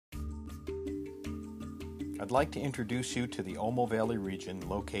I'd like to introduce you to the Omo Valley region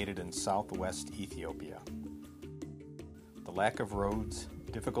located in southwest Ethiopia. The lack of roads,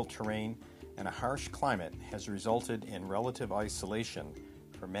 difficult terrain, and a harsh climate has resulted in relative isolation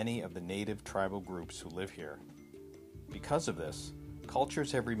for many of the native tribal groups who live here. Because of this,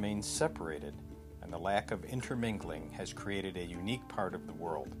 cultures have remained separated, and the lack of intermingling has created a unique part of the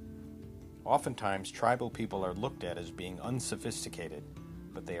world. Oftentimes, tribal people are looked at as being unsophisticated,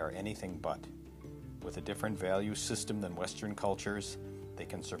 but they are anything but. With a different value system than Western cultures, they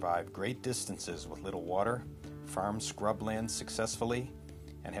can survive great distances with little water, farm scrubland successfully,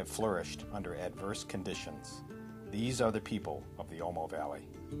 and have flourished under adverse conditions. These are the people of the Omo Valley.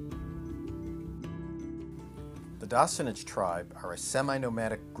 The Dasanich tribe are a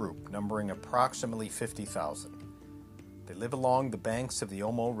semi-nomadic group numbering approximately 50,000. They live along the banks of the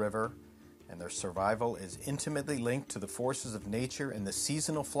Omo River, and their survival is intimately linked to the forces of nature and the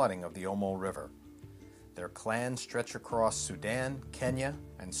seasonal flooding of the Omo River. Their clans stretch across Sudan, Kenya,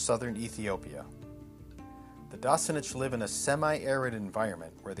 and southern Ethiopia. The Dasanich live in a semi-arid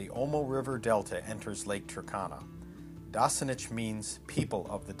environment where the Omo River Delta enters Lake Turkana. Dasanich means people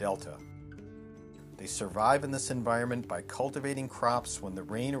of the Delta. They survive in this environment by cultivating crops when the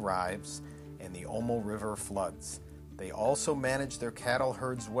rain arrives and the Omo River floods. They also manage their cattle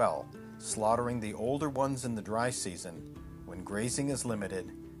herds well, slaughtering the older ones in the dry season when grazing is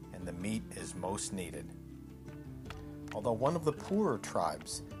limited and the meat is most needed. Although one of the poorer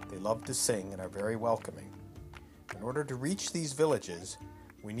tribes, they love to sing and are very welcoming. In order to reach these villages,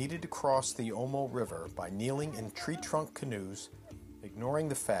 we needed to cross the Omo River by kneeling in tree trunk canoes, ignoring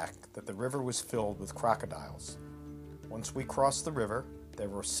the fact that the river was filled with crocodiles. Once we crossed the river, there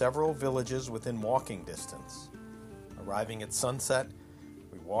were several villages within walking distance. Arriving at sunset,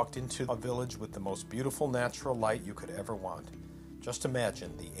 we walked into a village with the most beautiful natural light you could ever want. Just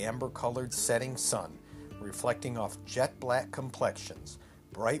imagine the amber-colored setting sun reflecting off jet black complexions,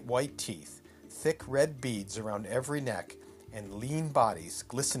 bright white teeth, thick red beads around every neck, and lean bodies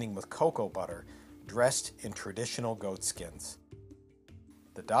glistening with cocoa butter, dressed in traditional goat skins.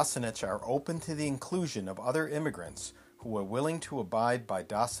 The Dasanich are open to the inclusion of other immigrants who are willing to abide by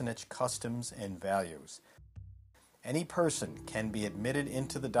Dasanich customs and values. Any person can be admitted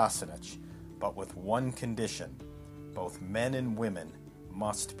into the Dasanich, but with one condition: both men and women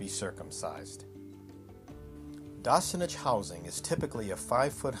must be circumcised. Dasanich housing is typically a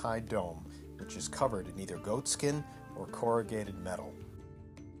 5-foot-high dome which is covered in either goatskin or corrugated metal.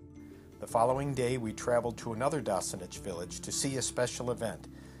 The following day we traveled to another Dasanich village to see a special event,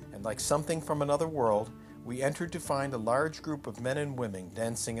 and like something from another world, we entered to find a large group of men and women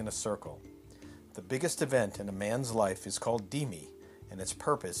dancing in a circle. The biggest event in a man's life is called Dimi, and its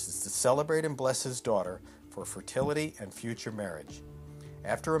purpose is to celebrate and bless his daughter for fertility and future marriage.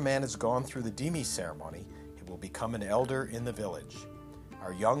 After a man has gone through the Dimi ceremony, he will become an elder in the village.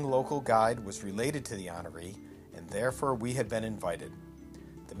 Our young local guide was related to the honoree, and therefore we had been invited.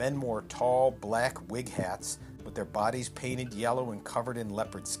 The men wore tall, black wig hats with their bodies painted yellow and covered in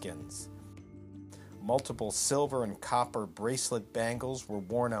leopard skins. Multiple silver and copper bracelet bangles were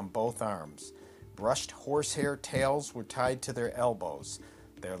worn on both arms. Brushed horsehair tails were tied to their elbows.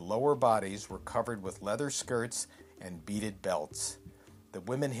 Their lower bodies were covered with leather skirts and beaded belts. The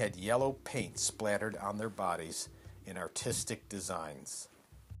women had yellow paint splattered on their bodies in artistic designs.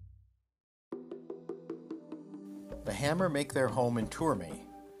 The Hammer make their home in Turmi.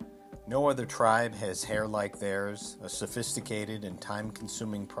 No other tribe has hair like theirs, a sophisticated and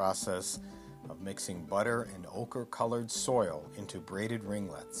time-consuming process of mixing butter and ochre-colored soil into braided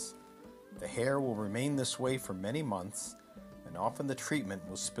ringlets. The hair will remain this way for many months, and often the treatment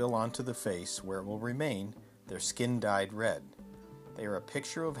will spill onto the face where it will remain, their skin dyed red. They are a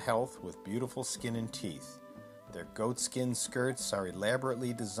picture of health with beautiful skin and teeth. Their goatskin skirts are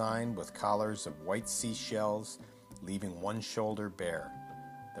elaborately designed with collars of white seashells, leaving one shoulder bare.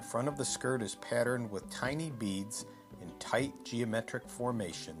 The front of the skirt is patterned with tiny beads in tight geometric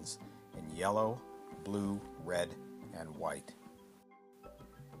formations in yellow, blue, red, and white.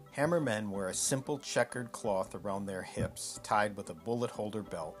 Hammer men wear a simple checkered cloth around their hips, tied with a bullet holder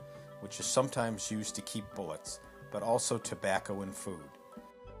belt, which is sometimes used to keep bullets, but also tobacco and food.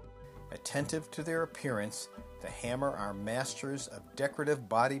 Attentive to their appearance, the Hammer are masters of decorative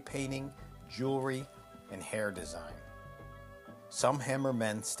body painting, jewelry, and hair design. Some Hammer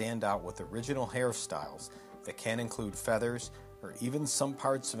men stand out with original hairstyles that can include feathers or even some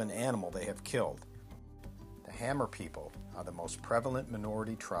parts of an animal they have killed. The Hammer people are the most prevalent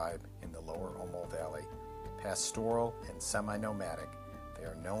minority tribe in the lower Omo Valley. Pastoral and semi-nomadic, they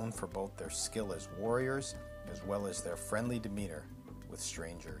are known for both their skill as warriors as well as their friendly demeanor with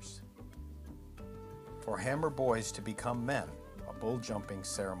strangers. For Hammer boys to become men, a bull jumping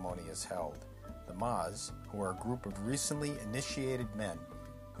ceremony is held. The Maz, who are a group of recently initiated men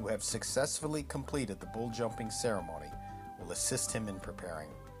who have successfully completed the bull jumping ceremony, will assist him in preparing.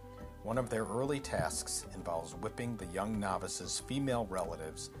 One of their early tasks involves whipping the young novice's female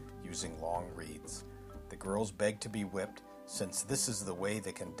relatives using long reeds. The girls beg to be whipped, since this is the way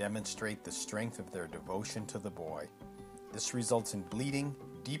they can demonstrate the strength of their devotion to the boy. This results in bleeding,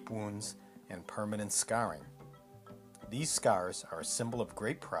 deep wounds, and permanent scarring. These scars are a symbol of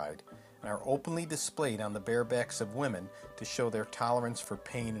great pride and are openly displayed on the bare backs of women to show their tolerance for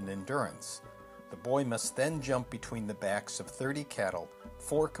pain and endurance. The boy must then jump between the backs of 30 cattle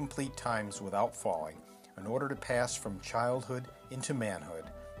 4 complete times without falling in order to pass from childhood into manhood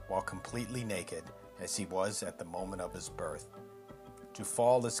while completely naked, as he was at the moment of his birth. To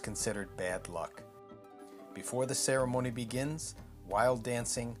fall is considered bad luck. Before the ceremony begins, wild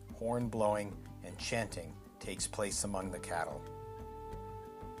dancing, horn blowing, and chanting takes place among the cattle.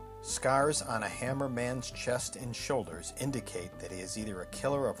 Scars on a Hammer man's chest and shoulders indicate that he is either a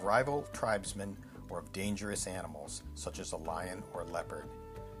killer of rival tribesmen or of dangerous animals, such as a lion or leopard.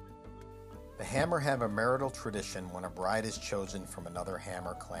 The Hammer have a marital tradition when a bride is chosen from another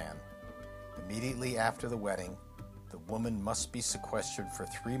Hammer clan. Immediately after the wedding, the woman must be sequestered for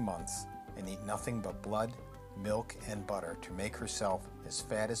 3 months and eat nothing but blood, milk, and butter to make herself as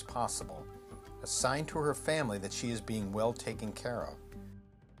fat as possible, a sign to her family that she is being well taken care of.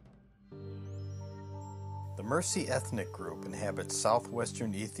 The Mercy ethnic group inhabits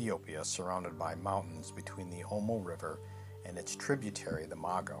southwestern Ethiopia, surrounded by mountains between the Omo River and its tributary, the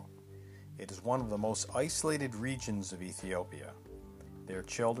Mago. It is one of the most isolated regions of Ethiopia. Their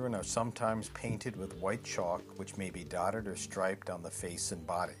children are sometimes painted with white chalk, which may be dotted or striped on the face and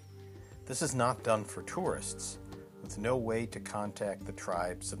body. This is not done for tourists. With no way to contact the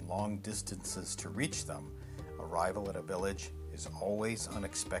tribes and long distances to reach them, arrival at a village is always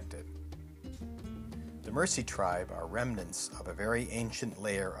unexpected. The Mercy tribe are remnants of a very ancient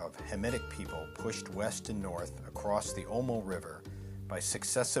layer of Hamitic people pushed west and north across the Omo River by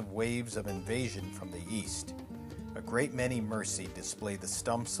successive waves of invasion from the east. A great many Mercy display the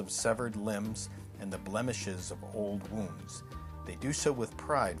stumps of severed limbs and the blemishes of old wounds. They do so with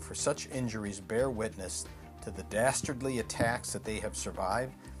pride, for such injuries bear witness to the dastardly attacks that they have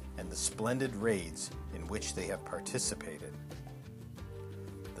survived and the splendid raids in which they have participated.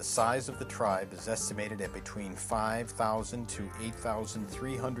 The size of the tribe is estimated at between 5,000 to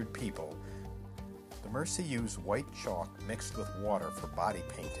 8,300 people. The Mercy use white chalk mixed with water for body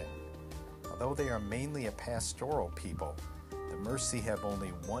painting. Although they are mainly a pastoral people, the Mercy have only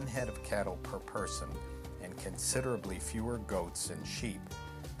 1 head of cattle per person and considerably fewer goats and sheep.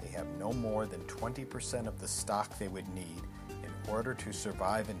 They have no more than 20% of the stock they would need in order to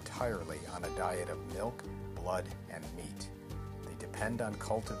survive entirely on a diet of milk, blood, and meat. They depend on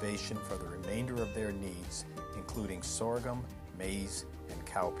cultivation for the remainder of their needs, including sorghum, maize, and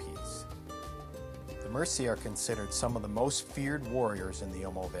cowpeas. The Mercy are considered some of the most feared warriors in the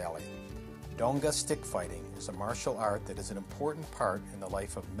Omo Valley. Donga stick fighting is a martial art that is an important part in the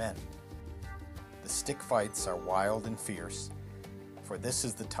life of men. The stick fights are wild and fierce, for this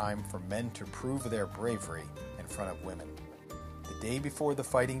is the time for men to prove their bravery in front of women. The day before the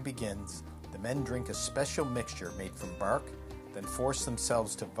fighting begins, the men drink a special mixture made from bark, then force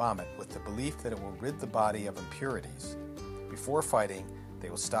themselves to vomit with the belief that it will rid the body of impurities. Before fighting, they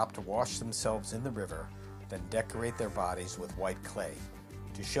will stop to wash themselves in the river, then decorate their bodies with white clay.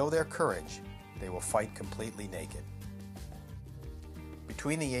 To show their courage, they will fight completely naked.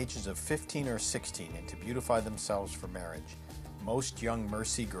 Between the ages of 15 or 16 and to beautify themselves for marriage, most young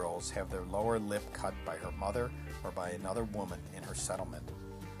Mercy girls have their lower lip cut by her mother or by another woman in her settlement.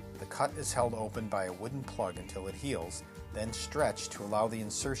 The cut is held open by a wooden plug until it heals, then stretched to allow the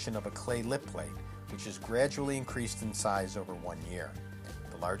insertion of a clay lip plate, which is gradually increased in size over 1 year.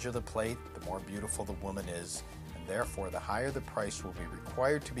 The larger the plate, the more beautiful the woman is, and therefore the higher the price will be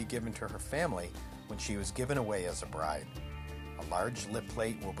required to be given to her family when she was given away as a bride. A large lip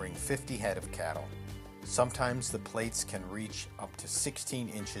plate will bring 50 head of cattle. Sometimes the plates can reach up to 16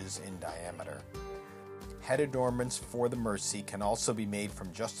 inches in diameter. Head adornments for the Mercy can also be made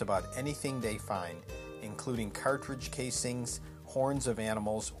from just about anything they find, including cartridge casings, horns of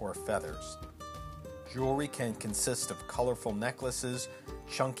animals, or feathers. Jewelry can consist of colorful necklaces,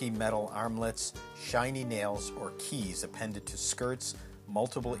 chunky metal armlets, shiny nails, or keys appended to skirts,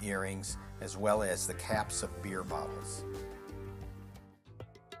 multiple earrings, as well as the caps of beer bottles.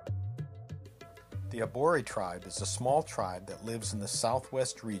 The Abori tribe is a small tribe that lives in the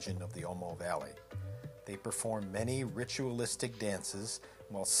southwest region of the Omo Valley. They perform many ritualistic dances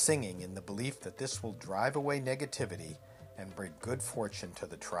while singing in the belief that this will drive away negativity and bring good fortune to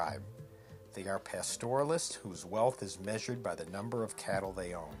the tribe. They are pastoralists whose wealth is measured by the number of cattle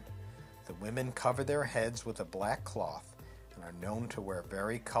they own. The women cover their heads with a black cloth and are known to wear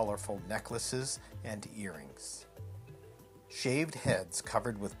very colorful necklaces and earrings. Shaved heads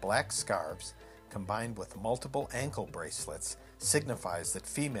covered with black scarves, combined with multiple ankle bracelets, signifies that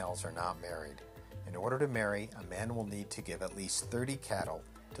females are not married. In order to marry, a man will need to give at least 30 cattle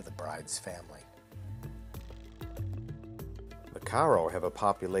to the bride's family. The Karo have a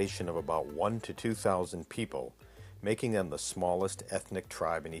population of about 1,000 to 2,000 people, making them the smallest ethnic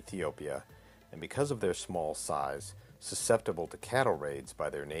tribe in Ethiopia, and because of their small size, susceptible to cattle raids by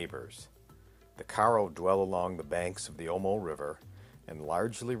their neighbors. The Karo dwell along the banks of the Omo River and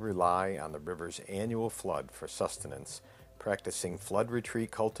largely rely on the river's annual flood for sustenance, practicing flood retreat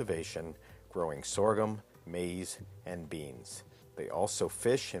cultivation, growing sorghum, maize, and beans. They also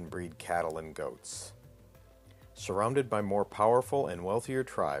fish and breed cattle and goats. Surrounded by more powerful and wealthier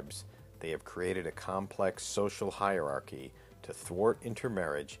tribes, they have created a complex social hierarchy to thwart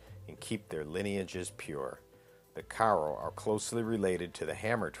intermarriage and keep their lineages pure. The Karo are closely related to the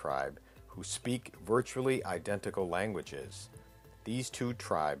Hammer tribe, who speak virtually identical languages. These two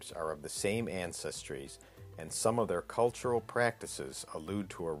tribes are of the same ancestries, and some of their cultural practices allude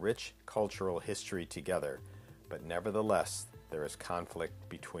to a rich cultural history together, but nevertheless there is conflict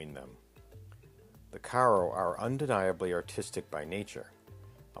between them. The Karo are undeniably artistic by nature.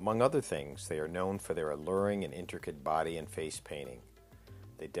 Among other things, they are known for their alluring and intricate body and face painting.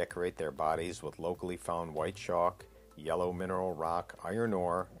 They decorate their bodies with locally found white chalk, yellow mineral rock, iron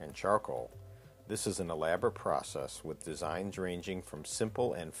ore, and charcoal. This is an elaborate process with designs ranging from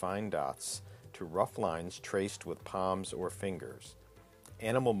simple and fine dots to rough lines traced with palms or fingers.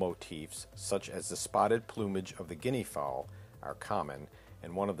 Animal motifs, such as the spotted plumage of the guinea fowl, are common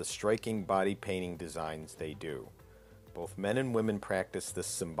and one of the striking body painting designs they do. Both men and women practice this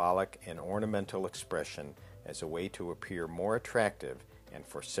symbolic and ornamental expression as a way to appear more attractive and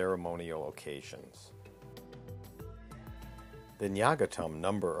for ceremonial occasions. The Nyagatum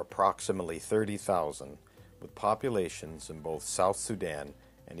number approximately 30,000, with populations in both South Sudan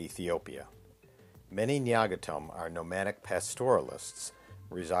and Ethiopia. Many Nyagatum are nomadic pastoralists,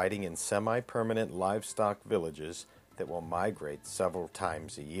 residing in semi-permanent livestock villages that will migrate several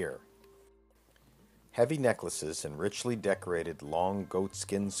times a year. Heavy necklaces and richly decorated long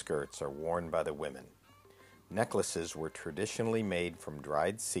goatskin skirts are worn by the women. Necklaces were traditionally made from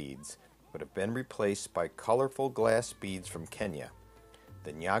dried seeds, but have been replaced by colorful glass beads from Kenya.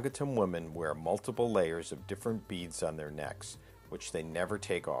 The Nyagatum women wear multiple layers of different beads on their necks, which they never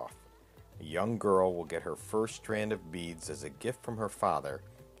take off. A young girl will get her first strand of beads as a gift from her father,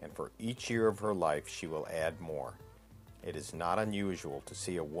 and for each year of her life she will add more. It is not unusual to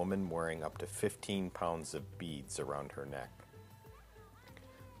see a woman wearing up to 15 pounds of beads around her neck.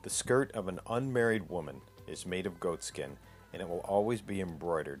 The skirt of an unmarried woman is made of goatskin, and it will always be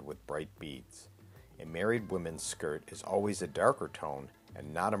embroidered with bright beads. A married woman's skirt is always a darker tone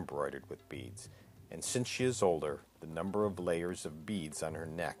and not embroidered with beads, and since she is older, the number of layers of beads on her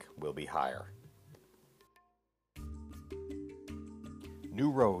neck will be higher. New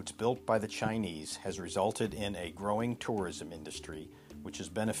roads built by the Chinese has resulted in a growing tourism industry, which is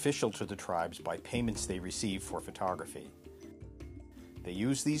beneficial to the tribes by payments they receive for photography. They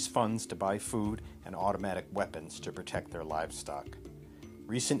use these funds to buy food and automatic weapons to protect their livestock.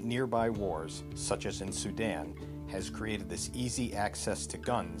 Recent nearby wars, such as in Sudan, has created this easy access to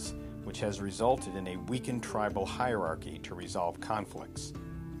guns, which has resulted in a weakened tribal hierarchy to resolve conflicts.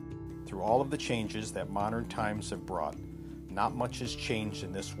 Through all of the changes that modern times have brought, not much has changed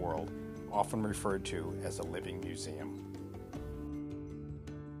in this world, often referred to as a living museum.